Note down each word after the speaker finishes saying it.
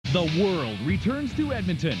The world returns to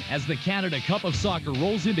Edmonton as the Canada Cup of Soccer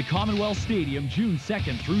rolls into Commonwealth Stadium June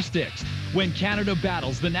 2nd through 6th, when Canada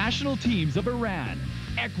battles the national teams of Iran,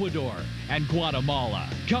 Ecuador, and Guatemala.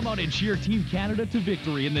 Come out and cheer Team Canada to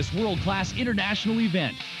victory in this world-class international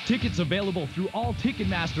event. Tickets available through all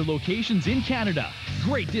Ticketmaster locations in Canada.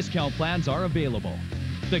 Great discount plans are available.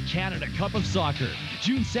 The Canada Cup of Soccer,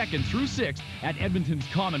 June 2nd through 6th at Edmonton's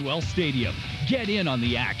Commonwealth Stadium. Get in on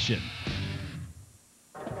the action.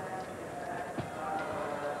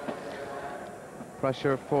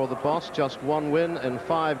 Pressure for the boss, just one win in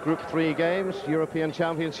 5 Group 3 games. European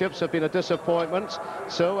Championships have been a disappointment.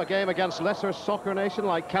 So a game against lesser soccer nation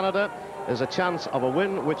like Canada is a chance of a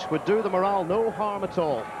win which would do the morale no harm at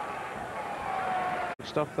all.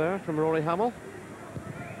 Stuff there from Rory Hamill.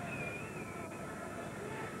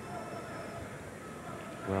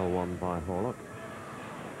 Well won by Horlock.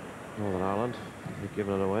 Northern Ireland, they've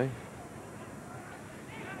given it away.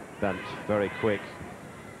 Bent, very quick.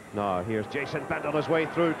 Now, here's Jason Bent on his way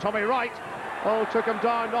through. Tommy Wright. Oh, took him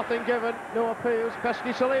down, nothing given. No appeals.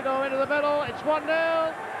 Peschisolido into the middle. It's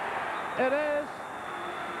 1-0. It is.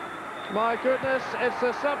 My goodness, it's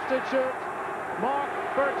the substitute, Marc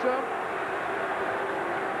Bircham.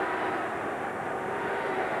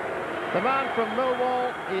 The man from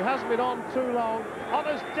Millwall, he hasn't been on too long. On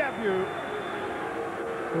his debut.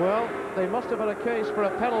 Well, they must have had a case for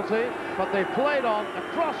a penalty, but they played on. The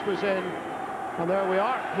cross was in. And there we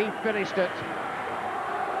are, he finished it.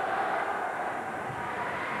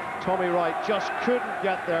 Tommy Wright just couldn't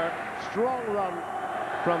get there. Strong run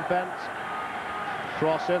from Bent.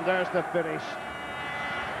 Cross in, there's the finish.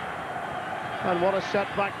 And what a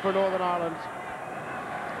setback for Northern Ireland.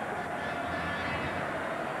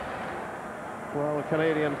 Well, the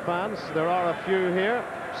Canadian fans, there are a few here.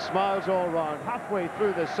 Smiles all round. Halfway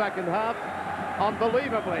through the second half,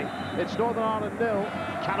 unbelievably, it's Northern Ireland 0,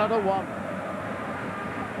 Canada 1.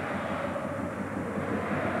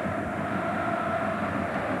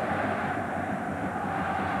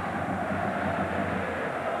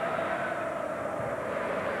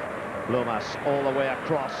 Lomas all the way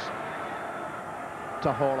across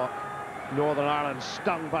to Horlock. Northern Ireland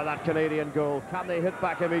stung by that Canadian goal. Can they hit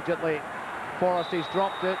back immediately? Forrest, he's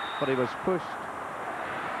dropped it, but he was pushed.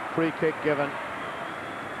 Free kick given.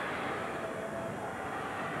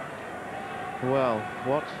 Well,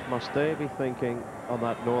 what must they be thinking on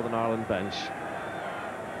that Northern Ireland bench?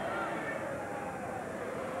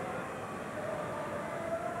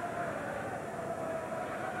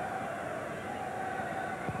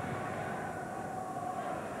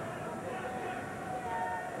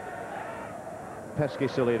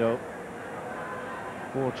 Peschisolido.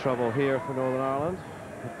 More trouble here for Northern Ireland.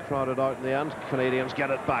 Crowded out in the end. Canadians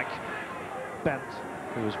get it back. Bent,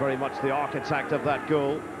 who was very much the architect of that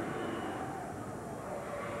goal.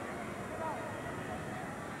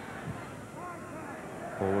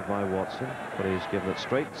 Forward by Watson, but he's given it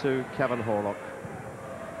straight to Kevin Horlock.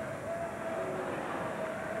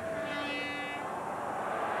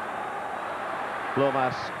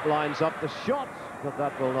 Lomas lines up the shot, but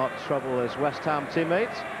that will not trouble his West Ham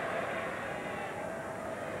teammates.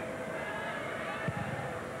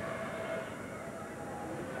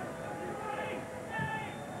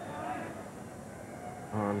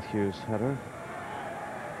 Aaron Hughes header.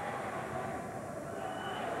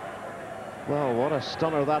 Well, what a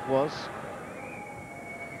stunner that was.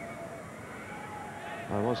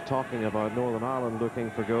 I was talking about Northern Ireland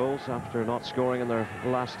looking for goals after not scoring in their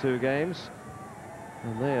last 2 games.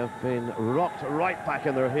 And they have been rocked right back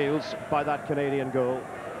in their heels by that Canadian goal.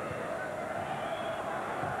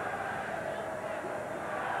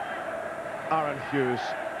 Aaron Hughes.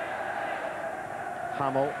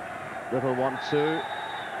 Hamill. Little 1-2.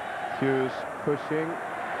 Hughes pushing.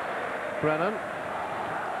 Brennan.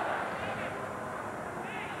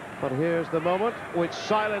 But here's the moment which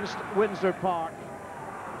silenced Windsor Park.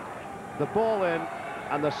 The ball in,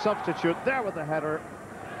 and the substitute there with the header.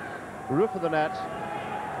 Roof of the net.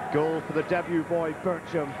 Goal for the debut boy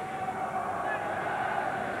Bircham.